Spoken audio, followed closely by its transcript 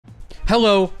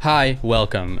Hello, hi,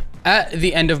 welcome. At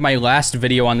the end of my last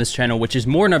video on this channel, which is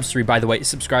more Nubs 3, by the way,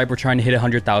 subscribe, we're trying to hit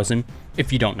 100,000.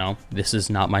 If you don't know, this is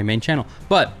not my main channel.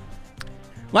 But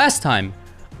last time,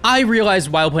 I realized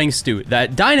while playing Stu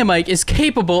that Dynamike is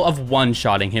capable of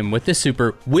one-shotting him with the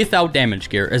super without damage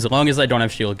gear, as long as I don't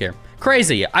have shield gear.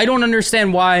 Crazy, I don't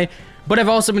understand why, but I've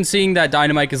also been seeing that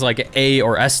Dynamike is like A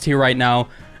or S tier right now,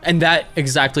 and that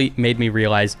exactly made me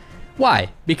realize why?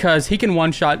 Because he can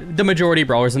one-shot the majority of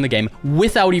brawlers in the game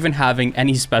without even having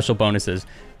any special bonuses.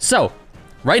 So,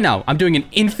 right now, I'm doing an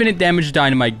infinite damage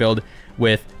Dynamike build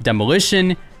with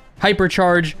demolition,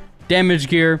 hypercharge, damage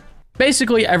gear,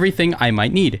 basically everything I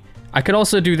might need. I could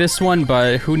also do this one,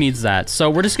 but who needs that? So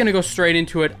we're just gonna go straight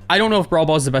into it. I don't know if Brawl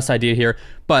Ball is the best idea here,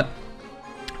 but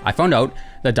I found out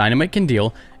that Dynamike can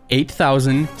deal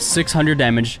 8,600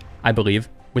 damage, I believe,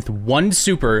 with one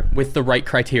super with the right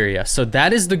criteria. So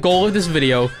that is the goal of this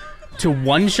video, to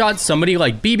one-shot somebody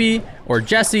like BB or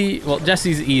Jessie. Well,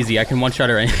 Jessie's easy. I can one-shot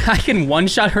her. I can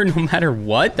one-shot her no matter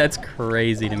what? That's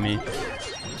crazy to me.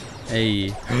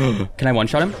 Hey. Can I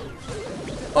one-shot him?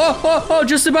 Oh,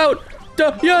 just about.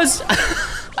 Yes.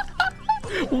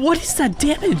 What is that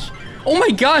damage? Oh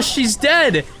my gosh, she's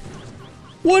dead.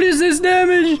 What is this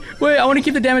damage? Wait, I want to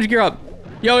keep the damage gear up.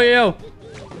 Yo.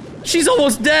 She's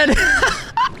almost dead.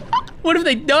 What have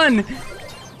they done?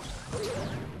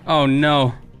 Oh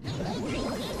no.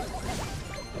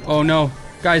 Oh no.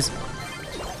 Guys.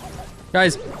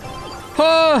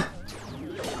 Ah!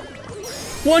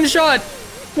 One shot.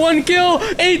 One kill.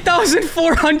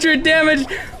 8,400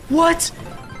 damage. What?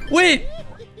 Wait.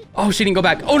 Oh, she didn't go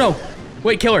back. Oh no.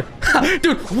 Wait, kill her.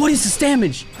 Dude, what is this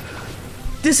damage?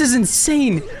 This is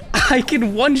insane. I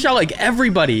can one shot like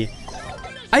everybody.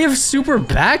 I have super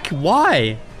back?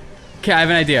 Why? Okay, I have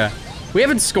an idea. We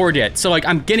haven't scored yet, so like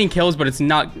I'm getting kills, but it's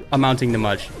not amounting to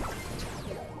much.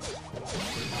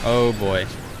 Oh boy.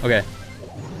 Okay.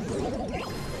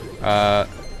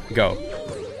 Go.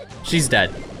 She's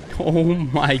dead. Oh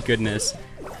my goodness.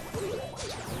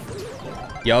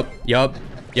 Yup.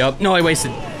 No, I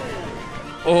wasted.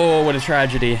 Oh, what a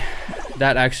tragedy.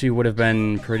 That actually would have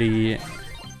been pretty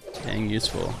dang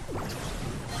useful.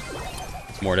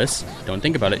 Mortis, don't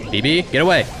think about it. BB, get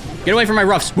away. Get away from my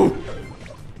roughs. Woo.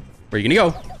 Where are you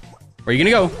gonna go? Where are you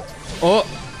gonna go? Oh,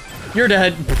 you're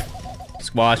dead.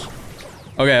 Squash.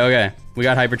 Okay. We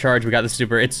got hypercharge. We got the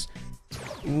super. It's...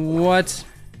 What?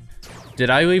 Did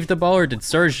I leave the ball or did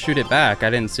Surge shoot it back? I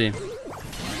didn't see.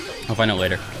 I'll find out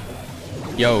later.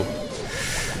 Yo.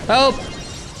 Help!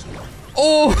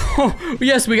 Oh,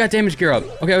 yes, we got damage gear up.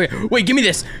 Okay. Wait, give me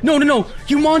this. No.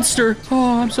 You monster.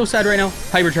 Oh, I'm so sad right now.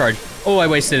 Hypercharge. Oh, I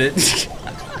wasted it.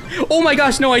 Oh my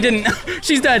gosh, no, I didn't.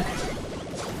 She's dead.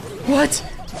 What?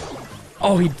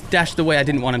 Oh, he dashed away. I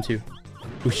didn't want him to.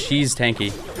 Ooh, she's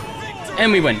tanky.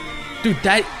 And we win. Dude,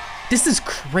 this is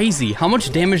crazy. How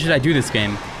much damage did I do this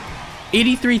game?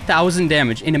 83,000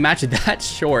 damage in a match that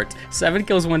short. 7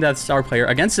 kills, 1 death, star player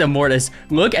against a Mortis.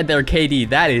 Look at their KD.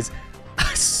 That is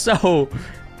so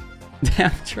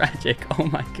damn tragic. Oh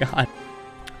my god.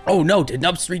 Oh no, did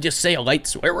Nubs 3 just say a light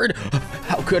swear word?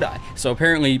 How could I? So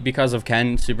apparently because of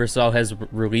Ken, Supercell has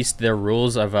released their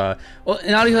rules of, well,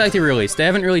 not exactly released. They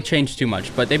haven't really changed too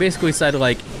much, but they basically said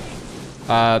like,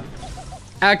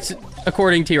 act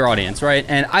according to your audience, right?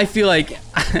 And I feel like,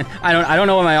 I don't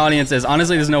know what my audience is.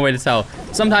 Honestly, there's no way to tell.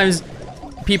 Sometimes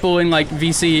people in like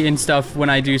VC and stuff, when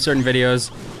I do certain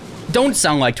videos, don't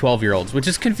sound like 12-year-olds, which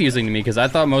is confusing to me because I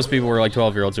thought most people were like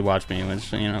 12-year-olds who watch me,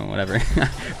 which, you know, whatever.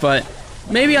 But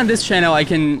maybe on this channel I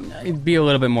can be a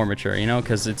little bit more mature, you know,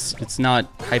 because it's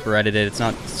not hyper edited. It's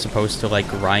not supposed to like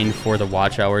grind for the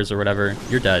watch hours or whatever.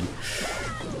 You're dead.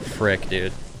 Frick,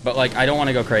 dude. But like, I don't want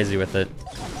to go crazy with it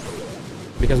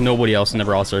because nobody else in the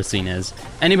Brawl Stars scene is.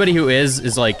 Anybody who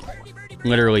is like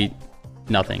literally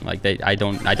nothing. Like I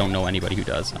don't know anybody who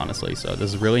does, honestly. So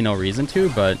there's really no reason to,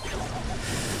 but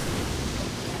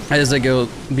I just think it'll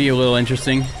be a little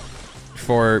interesting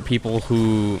for people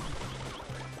who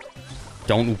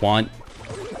don't want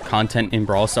content in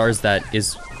Brawl Stars that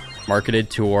is marketed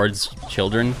towards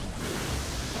children.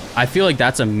 I feel like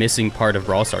that's a missing part of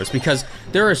Brawl Stars because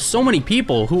there are so many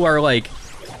people who are like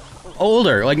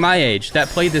older, like my age, that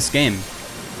play this game.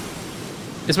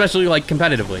 Especially like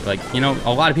competitively, like, you know,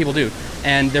 a lot of people do.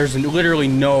 And there's literally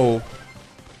no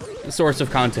source of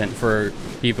content for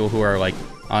people who are like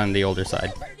on the older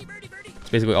side. It's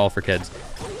basically all for kids.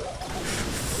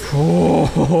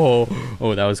 Oh,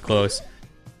 that was close.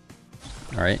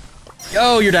 All right.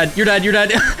 Oh, you're dead.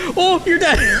 Oh, you're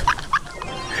dead.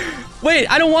 Wait,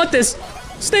 I don't want this.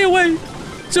 Stay away.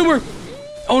 Super.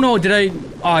 Oh no, did I?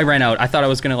 Oh, I ran out. I thought I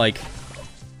was gonna like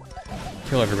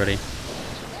kill everybody.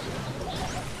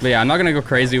 But yeah, I'm not gonna go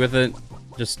crazy with it.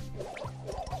 Just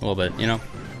a little bit, you know?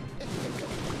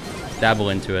 Dabble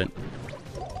into it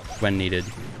when needed.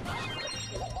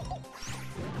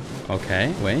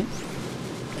 Okay, wait.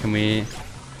 Can we...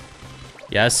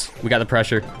 Yes, we got the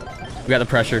pressure. We got the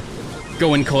pressure.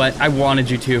 Go in, Colette. I wanted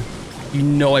you to. You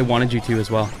know I wanted you to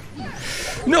as well.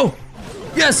 No!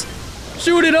 Yes!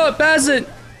 Shoot it up, Bassett!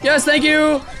 Yes, thank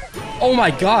you! Oh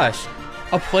my gosh.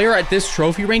 A player at this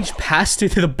trophy range passed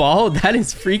it to the ball? That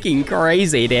is freaking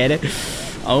crazy, dude.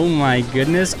 Oh my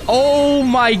goodness. Oh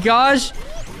my gosh!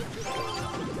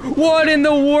 What in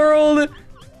the world?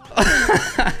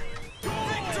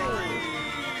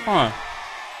 Huh.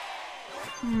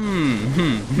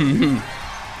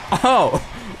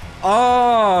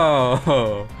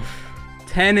 Oh.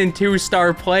 10 and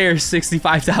 2-star player,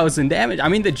 65,000 damage. I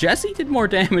mean, the Jessie did more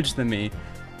damage than me.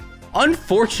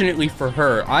 Unfortunately for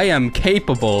her, I am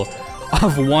capable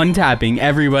of one-tapping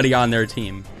everybody on their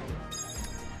team.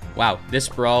 Wow, this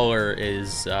brawler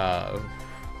is,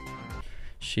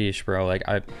 sheesh, bro. Like,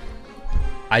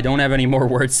 I don't have any more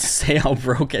words to say how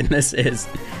broken this is.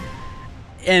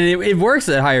 And it works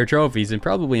at higher trophies and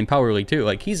probably in Power League too.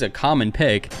 Like, he's a common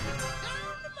pick.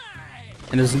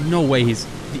 And there's no way he's...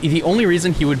 The only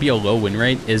reason he would be a low win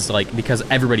rate is, like, because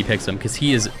everybody picks him. Because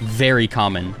he is very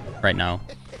common right now.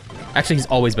 Actually, he's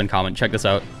always been common. Check this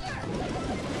out.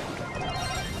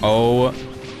 Oh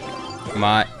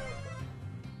my...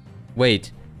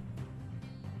 Wait.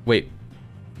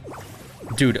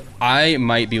 Dude, I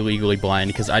might be legally blind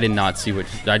because I did not see what...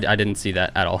 I didn't see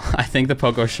that at all. I think the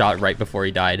Poco shot right before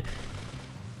he died.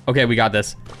 Okay, we got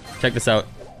this. Check this out.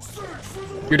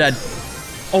 You're dead.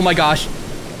 Oh my gosh.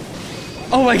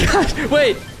 Oh my gosh.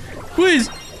 Wait. Please.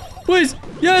 Please.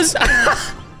 Yes.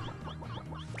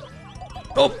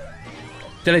 Oh.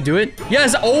 Did I do it?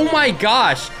 Yes. Oh my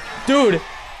gosh. Dude.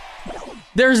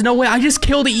 There's no way. I just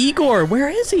killed Igor. Where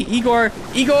is he? Igor.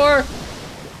 Igor.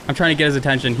 I'm trying to get his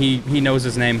attention. He knows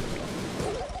his name.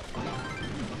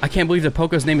 I can't believe the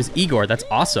Poco's name is Igor. That's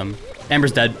awesome.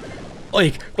 Amber's dead.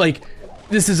 Like,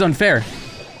 this is unfair.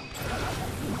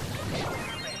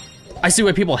 I see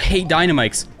why people hate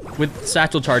Dynamikes with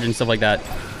satchel charge and stuff like that.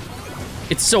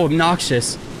 It's so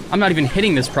obnoxious. I'm not even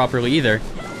hitting this properly either.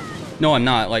 No, I'm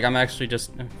not. Like, I'm actually just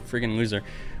a freaking loser.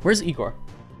 Where's Igor?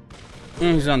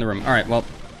 He's on the room. All right, well,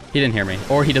 he didn't hear me.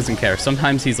 Or he doesn't care.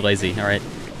 Sometimes he's lazy, all right?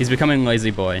 He's becoming a lazy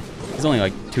boy. He's only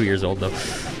like 2 years old, though.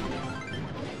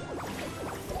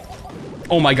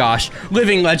 Oh my gosh.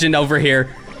 Living legend over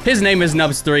here. His name is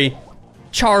Nubs3.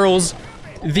 Charles,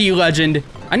 the legend.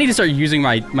 I need to start using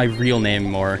my real name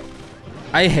more.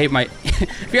 I hate my...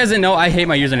 If you guys didn't know, I hate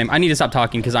my username. I need to stop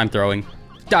talking because I'm throwing.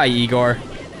 Die, Igor.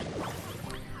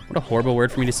 What a horrible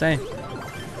word for me to say.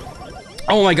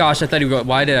 Oh my gosh, I thought he would go...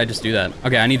 Why did I just do that?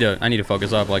 Okay, I need to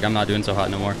focus up. Like, I'm not doing so hot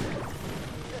no more.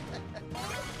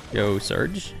 Yo,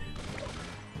 Surge.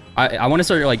 I want to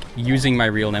start, like, using my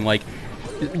real name. Like,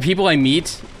 people I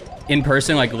meet in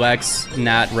person, like Lex,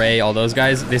 Nat, Ray, all those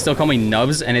guys, they still call me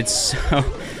Nubs, and it's so...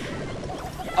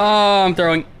 Oh, I'm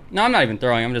throwing. No, I'm not even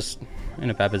throwing. I'm just in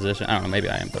a bad position. I don't know. Maybe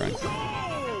I am throwing.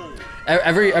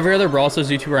 Every other Brawl Stars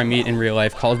YouTuber I meet in real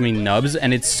life calls me Nubs,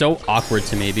 and it's so awkward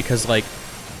to me because, like,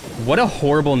 what a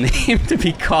horrible name to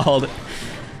be called.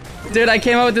 Dude, I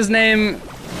came up with this name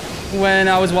when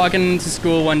I was walking to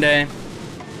school one day.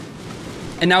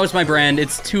 And now it's my brand.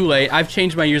 It's too late. I've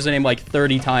changed my username like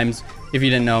 30 times, if you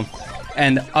didn't know.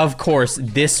 And, of course,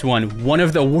 this one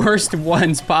of the worst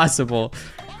ones possible,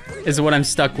 is what I'm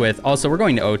stuck with. Also, we're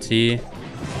going to OT.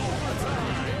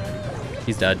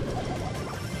 He's dead.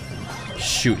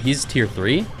 Shoot, he's tier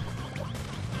 3?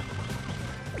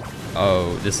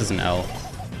 Oh, this is an L.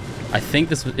 I think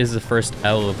this is the first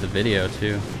L of the video,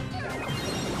 too.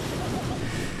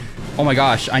 Oh my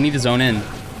gosh, I need to zone in.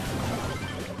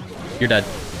 You're dead.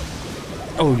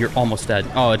 Oh, you're almost dead.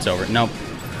 Oh, it's over. Nope.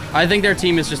 I think their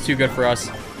team is just too good for us.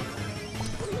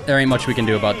 There ain't much we can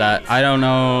do about that. I don't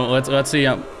know. Let's see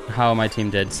how my team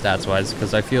did stats-wise,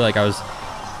 because I feel like I was...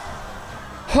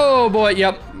 Oh, boy.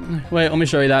 Yep. Wait, let me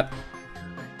show you that.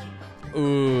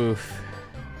 Oof.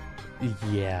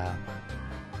 Yeah.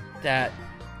 That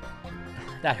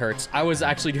hurts. I was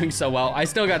actually doing so well. I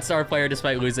still got star player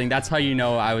despite losing. That's how you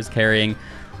know I was carrying.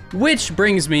 Which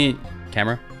brings me...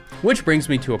 Camera? Which brings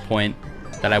me to a point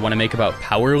that I want to make about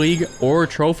Power League or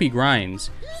trophy grinds.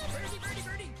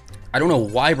 I don't know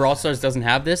why Brawl Stars doesn't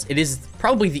have this. It is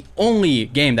probably the only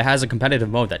game that has a competitive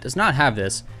mode that does not have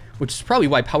this, which is probably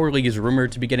why Power League is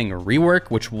rumored to be getting a rework,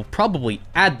 which will probably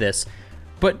add this.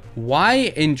 But why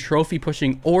in trophy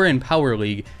pushing or in Power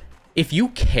League, if you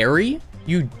carry,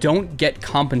 you don't get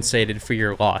compensated for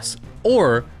your loss,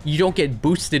 or you don't get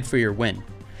boosted for your win?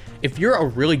 if you're a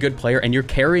really good player and you're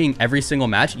carrying every single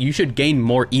match, you should gain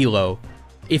more elo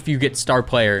if you get star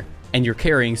player and you're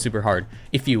carrying super hard.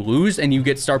 If you lose and you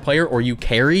get star player, or you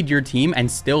carried your team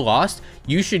and still lost,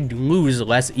 you should lose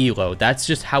less elo. That's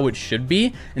just how it should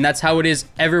be, and that's how it is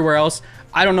everywhere else.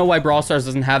 I don't know why Brawl Stars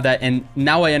doesn't have that, and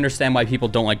now I understand why people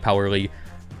don't like Power League.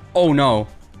 Oh no.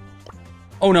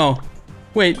 Oh no.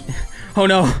 Wait. Oh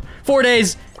no. 4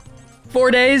 days.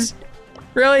 4 days?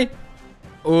 Really?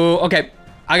 Oh, okay.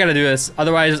 I gotta do this.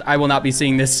 Otherwise, I will not be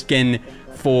seeing this skin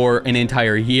for an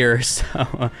entire year.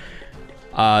 So,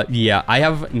 yeah, I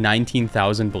have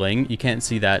 19,000 bling. You can't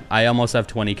see that. I almost have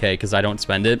 20k because I don't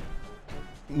spend it.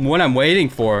 What I'm waiting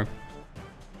for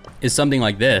is something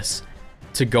like this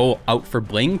to go out for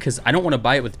bling, because I don't want to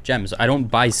buy it with gems. I don't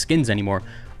buy skins anymore.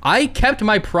 I kept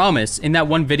my promise in that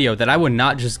one video that I would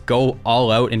not just go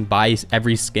all out and buy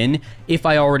every skin if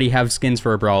I already have skins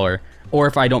for a brawler, or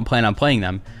if I don't plan on playing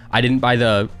them. I didn't buy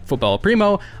the Football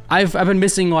Primo. I've been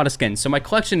missing a lot of skins, so my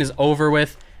collection is over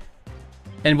with.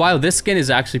 And while this skin is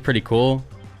actually pretty cool,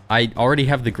 I already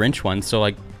have the Grinch one, so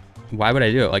like, why would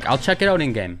I do it? Like, I'll check it out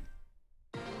in game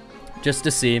just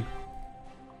to see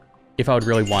if I would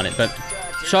really want it. But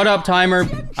shut up, timer.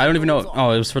 I don't even know.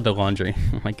 Oh, it was for the laundry.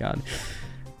 Oh my god.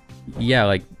 Yeah,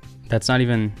 like, that's not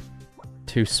even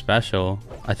too special.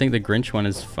 I think the Grinch one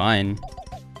is fine.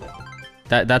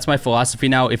 That's my philosophy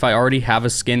now. If I already have a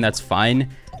skin, that's fine.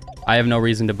 I have no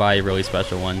reason to buy a really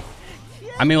special one.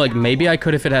 I mean, like, maybe I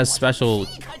could if it has special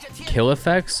kill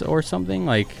effects or something,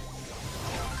 like...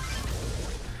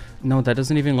 No, that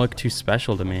doesn't even look too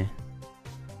special to me.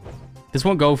 This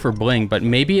won't go for bling, but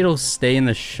maybe it'll stay in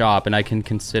the shop and I can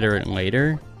consider it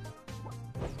later.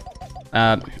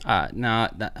 Nah,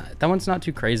 that one's not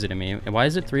too crazy to me. Why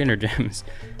is it 300 gems?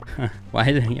 Why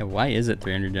is it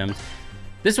 300 gems?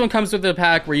 This one comes with a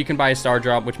pack where you can buy a star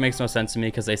drop, which makes no sense to me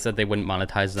because they said they wouldn't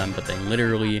monetize them, but they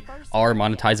literally are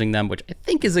monetizing them, which I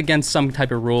think is against some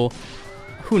type of rule.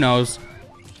 Who knows?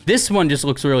 This one just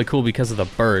looks really cool because of the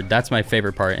bird. That's my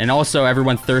favorite part. And also,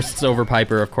 everyone thirsts over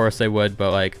Piper. Of course they would,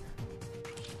 but like,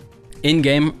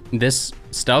 in-game, this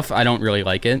stuff, I don't really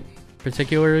like it,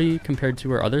 particularly compared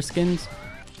to her other skins.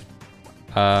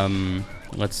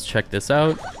 Let's check this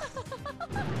out.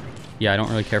 Yeah, I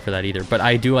don't really care for that either, but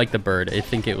I do like the bird. I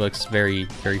think it looks very,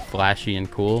 very flashy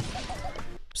and cool.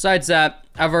 Besides that,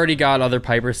 I've already got other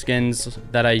Piper skins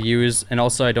that I use, and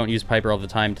also I don't use Piper all the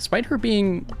time, despite her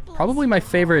being probably my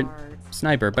favorite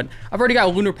sniper, but I've already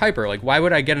got Lunar Piper. Like, why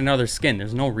would I get another skin?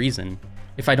 There's no reason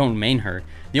if I don't main her.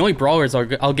 The only brawlers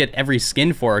I'll get every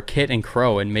skin for are Kit and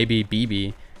Crow and maybe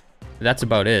BB. That's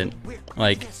about it.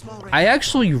 Like, I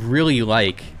actually really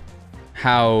like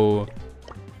how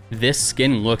this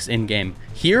skin looks in game.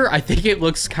 Here, I think it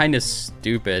looks kind of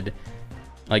stupid.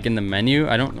 Like in the menu,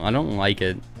 I don't like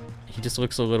it. He just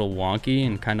looks a little wonky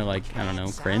and kind of like, I don't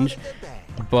know, cringe.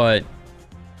 But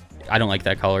I don't like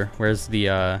that color. Where's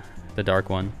the dark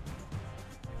one?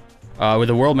 With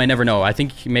the world may never know. I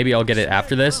think maybe I'll get it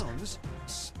after this.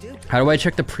 How do I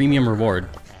check the premium reward?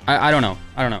 I don't know.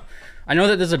 I don't know. I know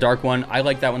that there's a dark one. I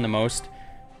like that one the most.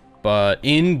 But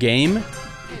in game,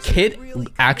 Kit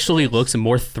actually looks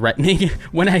more threatening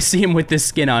when I see him with this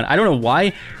skin on. I don't know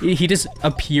why. He just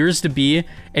appears to be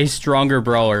a stronger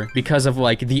brawler because of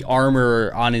like the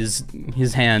armor on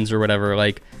his hands or whatever.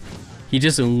 Like, he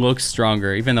just looks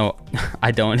stronger, even though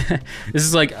I don't. This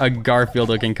is like a Garfield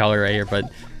looking color right here, but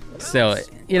still,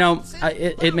 you know,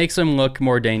 it makes him look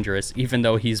more dangerous, even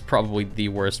though he's probably the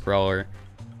worst brawler.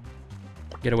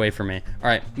 Get away from me. All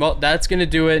right, well, that's gonna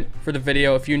do it for the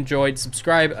video. If you enjoyed,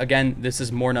 subscribe. Again, this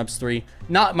is More Nubs 3,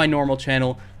 not my normal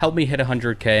channel. Help me hit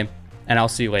 100K, and I'll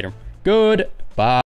see you later. Goodbye.